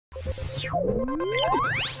The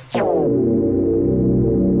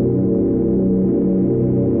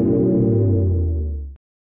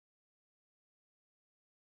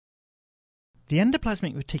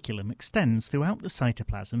endoplasmic reticulum extends throughout the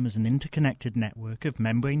cytoplasm as an interconnected network of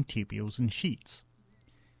membrane tubules and sheets.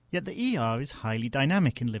 Yet the ER is highly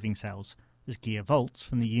dynamic in living cells, as Gia Voeltz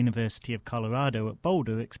from the University of Colorado at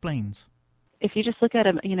Boulder explains. If you just look at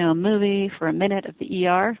a movie for a minute of the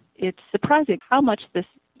ER, it's surprising how much this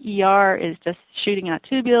ER is just shooting out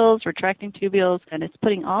tubules, retracting tubules, and it's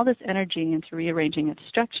putting all this energy into rearranging its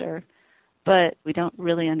structure, but we don't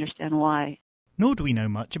really understand why. Nor do we know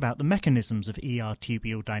much about the mechanisms of ER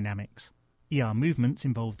tubule dynamics. ER movements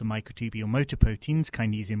involve the microtubule motor proteins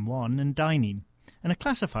kinesin 1 and dynein, and are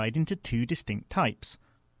classified into two distinct types.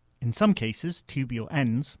 In some cases, tubule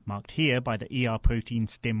ends, marked here by the ER protein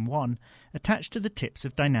STIM1, attach to the tips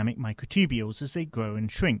of dynamic microtubules as they grow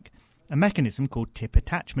and shrink, a mechanism called tip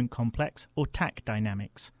attachment complex or TAC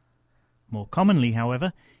dynamics. More commonly,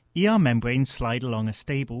 however, ER membranes slide along a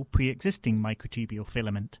stable, pre-existing microtubule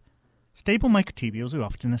filament. Stable microtubules are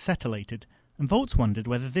often acetylated, and Voeltz wondered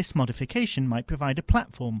whether this modification might provide a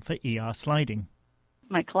platform for ER sliding.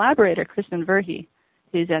 My collaborator, Kristen Verhey,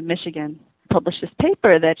 who's at Michigan, published this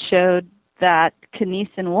paper that showed that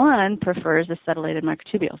kinesin 1 prefers acetylated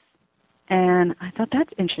microtubules. And I thought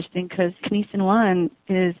that's interesting because kinesin 1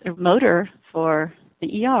 is a motor for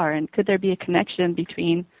the ER, and could there be a connection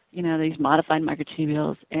between, these modified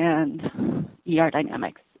microtubules and ER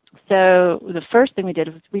dynamics? So the first thing we did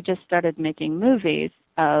was we just started making movies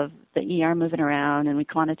of the ER moving around, and we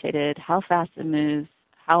quantitated how fast it moves,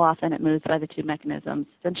 how often it moves by the two mechanisms.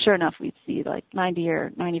 And sure enough, we'd see like 90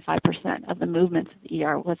 or 95% of the movements of the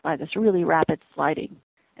ER was by this really rapid sliding.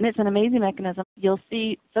 And it's an amazing mechanism. You'll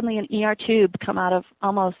see suddenly an ER tube come out of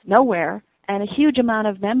almost nowhere, and a huge amount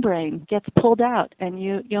of membrane gets pulled out, and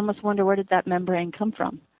you almost wonder, where did that membrane come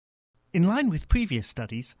from? In line with previous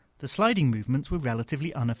studies, the sliding movements were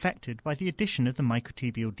relatively unaffected by the addition of the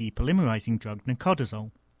microtubule depolymerizing drug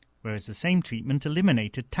nicodazole, whereas the same treatment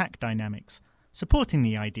eliminated TAC dynamics, supporting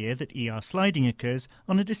the idea that ER sliding occurs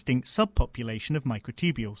on a distinct subpopulation of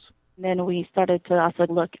microtubules. Then we started to also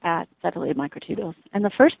look at acetylated microtubules. And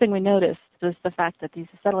the first thing we noticed was the fact that these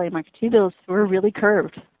acetylated microtubules were really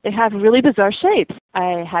curved. They have really bizarre shapes.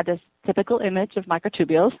 I had this typical image of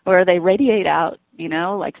microtubules where they radiate out,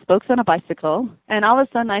 like spokes on a bicycle. And all of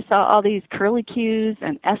a sudden I saw all these curlicues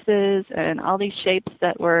and S's and all these shapes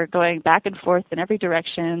that were going back and forth in every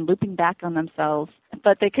direction, looping back on themselves.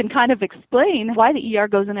 But they can kind of explain why the ER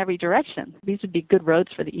goes in every direction. These would be good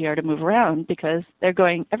roads for the ER to move around because they're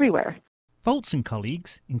going everywhere. Voeltz and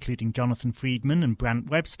colleagues, including Jonathan Friedman and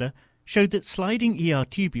Brant Webster, showed that sliding ER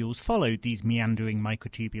tubules followed these meandering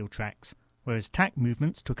microtubule tracks, whereas TAC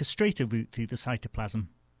movements took a straighter route through the cytoplasm.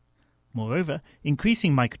 Moreover,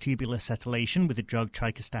 increasing microtubule acetylation with the drug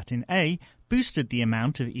trichostatin A boosted the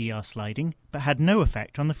amount of ER sliding, but had no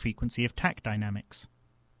effect on the frequency of TAC dynamics.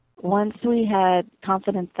 Once we had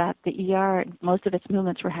confidence that the ER, most of its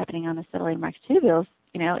movements were happening on acetylated microtubules,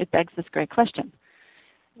 it begs this great question,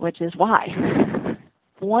 which is why?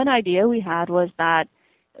 One idea we had was that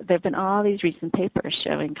there have been all these recent papers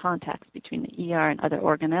showing contacts between the ER and other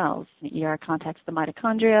organelles. The ER contacts the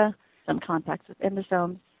mitochondria, some contacts with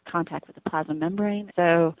endosomes, contact with the plasma membrane.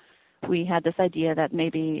 So we had this idea that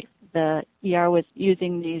maybe the ER was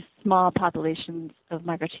using these small populations of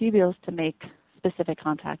microtubules to make specific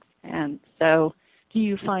contacts. And so do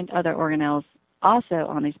you find other organelles also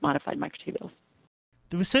on these modified microtubules?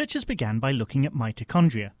 The researchers began by looking at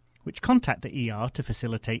mitochondria, which contact the ER to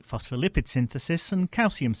facilitate phospholipid synthesis and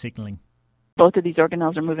calcium signaling. Both of these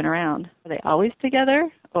organelles are moving around. Are they always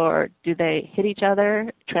together, or do they hit each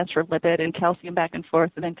other, transfer lipid and calcium back and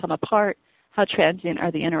forth, and then come apart? How transient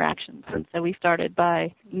are the interactions? And so we started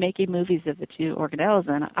by making movies of the two organelles,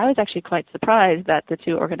 and I was actually quite surprised that the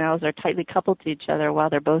two organelles are tightly coupled to each other while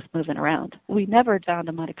they're both moving around. We never found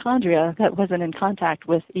a mitochondria that wasn't in contact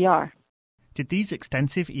with ER. Did these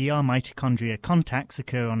extensive ER mitochondria contacts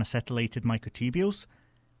occur on acetylated microtubules?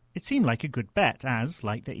 It seemed like a good bet as,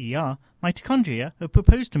 like the ER, mitochondria are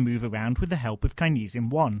proposed to move around with the help of kinesin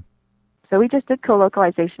 1. So we just did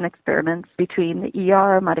co-localization experiments between the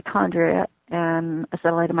ER mitochondria and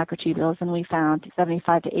acetylated microtubules, and we found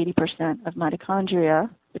 75 to 80% of mitochondria,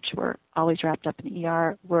 which were always wrapped up in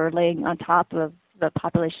ER, were laying on top of the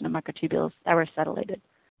population of microtubules that were acetylated.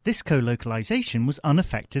 This co-localization was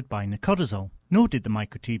unaffected by nicodazole, nor did the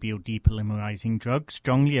microtubule depolymerizing drug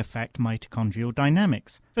strongly affect mitochondrial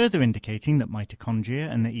dynamics, further indicating that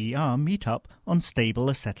mitochondria and the ER meet up on stable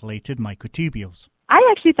acetylated microtubules. I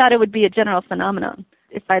actually thought it would be a general phenomenon,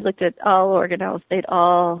 if I looked at all organelles, they'd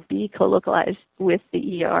all be co-localized with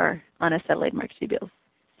the ER on acetylated microtubules.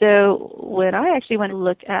 So when I actually went to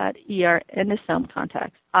look at ER endosome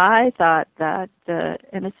contacts, I thought that the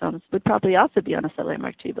endosomes would probably also be on acetylated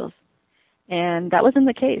microtubules. And that wasn't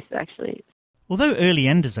the case, actually. Although early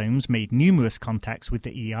endosomes made numerous contacts with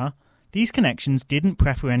the ER, these connections didn't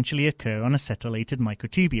preferentially occur on acetylated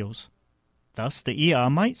microtubules. Thus, the ER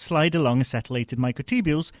might slide along acetylated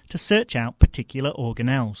microtubules to search out particular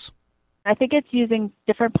organelles. I think it's using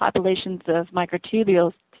different populations of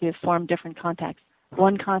microtubules to form different contacts.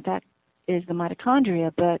 One contact is the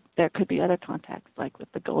mitochondria, but there could be other contacts, like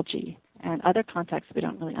with the Golgi, and other contacts we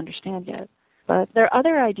don't really understand yet. But there are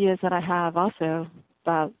other ideas that I have also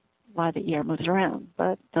about why the ER moves around,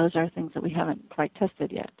 but those are things that we haven't quite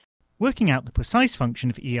tested yet. Working out the precise function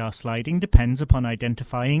of ER sliding depends upon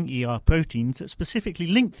identifying ER proteins that specifically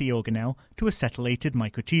link the organelle to acetylated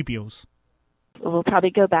microtubules. We'll probably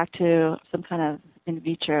go back to some kind of in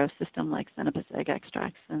vitro system like Xenopus egg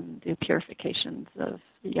extracts and do purifications of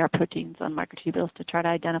ER proteins on microtubules to try to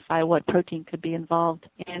identify what protein could be involved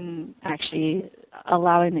in actually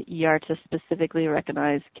allowing the ER to specifically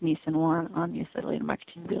recognize kinesin 1 on the acetylated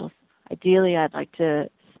microtubules. Ideally, I'd like to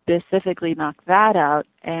specifically knock that out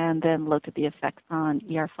and then look at the effects on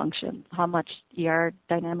ER function. How much ER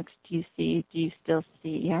dynamics do you see? Do you still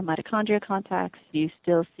see ER mitochondria contacts? Do you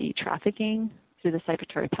still see trafficking through the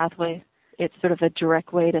secretory pathway? It's sort of a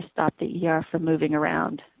direct way to stop the ER from moving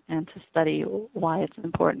around and to study why it's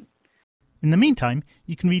important. In the meantime,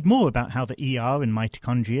 you can read more about how the ER and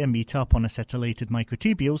mitochondria meet up on acetylated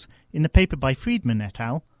microtubules in the paper by Friedman et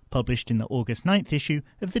al., published in the August 9th issue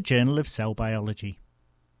of the Journal of Cell Biology.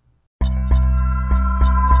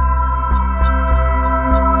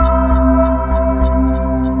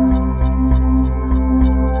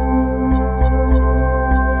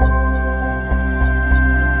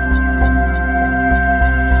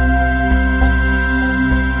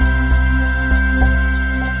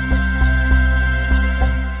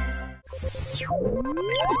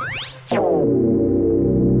 Ciao.